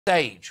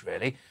stage,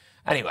 really.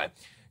 Anyway,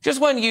 just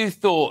when you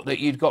thought that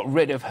you'd got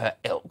rid of her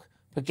ilk,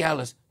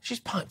 she's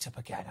piped up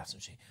again,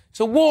 hasn't she?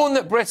 To warn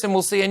that Britain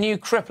will see a new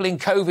crippling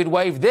COVID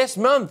wave this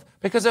month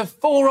because of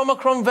 4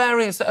 Omicron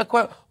variants that are,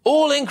 quote,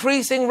 all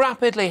increasing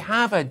rapidly.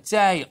 Have a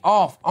day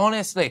off,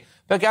 honestly.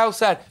 Bagel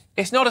said,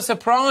 it's not a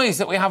surprise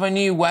that we have a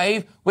new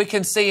wave. We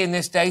can see in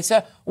this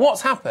data.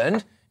 What's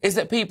happened is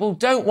that people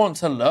don't want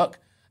to look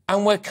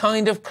and we're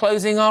kind of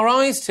closing our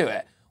eyes to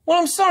it. Well,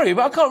 I'm sorry,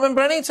 but I can't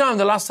remember any time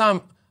the last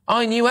time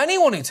I knew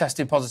anyone who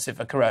tested positive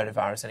for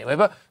coronavirus anyway.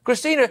 But,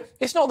 Christina,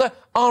 it's not that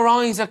our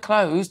eyes are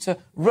closed to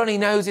runny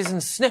noses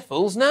and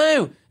sniffles.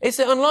 No, it's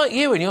that unlike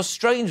you and your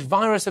strange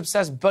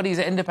virus-obsessed buddies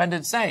at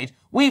Independent Sage,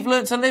 we've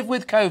learnt to live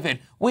with COVID.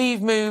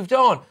 We've moved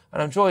on.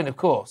 And I'm joined, of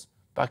course,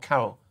 by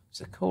Karol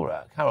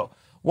Sikora. Karol,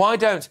 why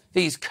don't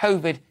these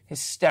COVID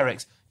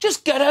hysterics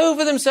just get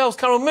over themselves,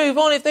 Karol? Move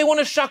on. If they want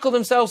to shackle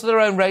themselves to their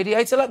own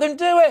radiator, let them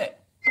do it.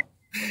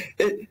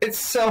 It's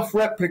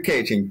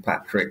self-replicating,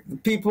 Patrick.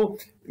 People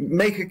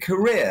make a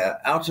career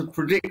out of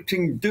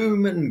predicting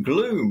doom and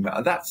gloom.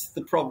 That's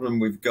the problem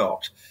we've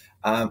got.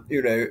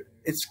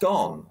 It's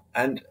gone.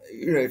 And,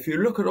 if you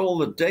look at all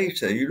the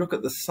data, you look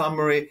at the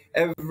summary,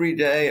 every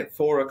day at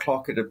 4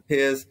 o'clock it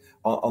appears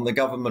on the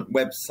government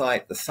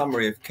website, the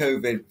summary of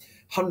COVID,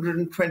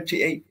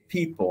 128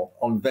 people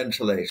on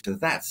ventilators.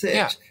 That's it.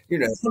 Yeah.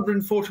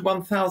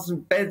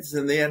 141,000 beds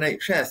in the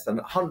NHS and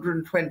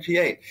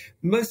 128.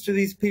 Most of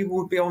these people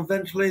would be on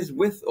ventilators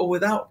with or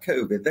without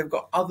COVID. They've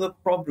got other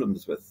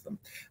problems with them.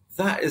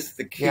 That is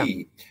the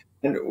key.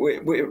 Yeah. And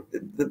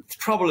the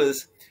trouble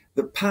is,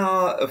 the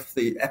power of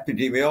the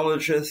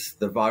epidemiologists,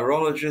 the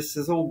virologists,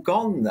 is all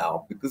gone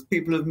now because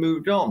people have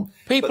moved on.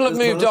 People have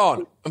moved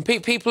on, and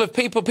people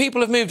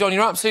have moved on.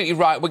 You're absolutely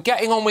right. We're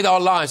getting on with our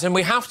lives, and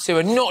we have to,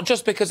 and not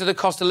just because of the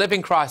cost of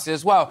living crisis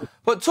as well.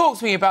 But talk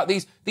to me about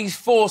these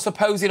 4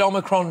 supposed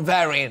Omicron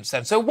variants.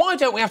 Then, so why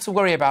don't we have to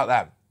worry about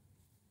them?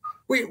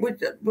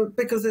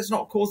 Because it's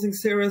not causing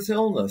serious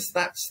illness.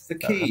 That's the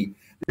key.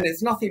 And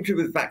it's nothing to do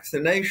with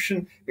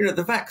vaccination.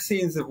 The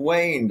vaccines have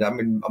waned. I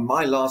mean,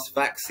 my last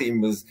vaccine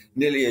was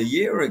nearly a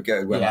year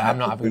ago when I had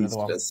the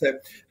booster. So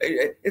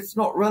it's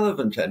not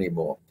relevant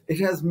anymore. It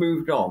has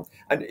moved on.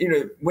 And,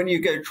 when you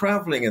go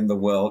traveling in the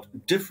world,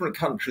 different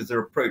countries are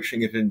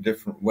approaching it in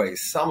different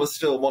ways. Some are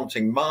still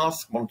wanting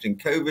masks, wanting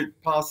COVID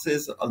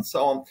passes and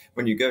so on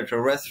when you go to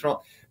a restaurant.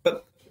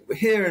 But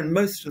here in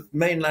most of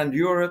mainland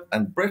Europe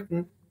and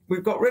Britain,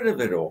 we've got rid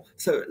of it all.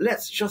 So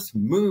let's just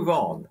move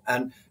on.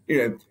 And,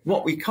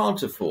 what we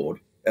can't afford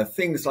are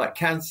things like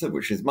cancer,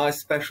 which is my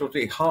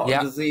specialty, heart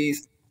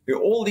disease,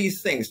 all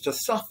these things to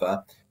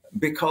suffer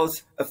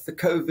because of the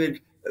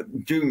COVID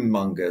doom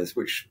mongers,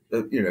 which,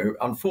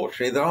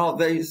 unfortunately, there are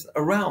those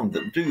around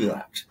that do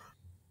that.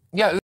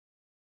 Yeah.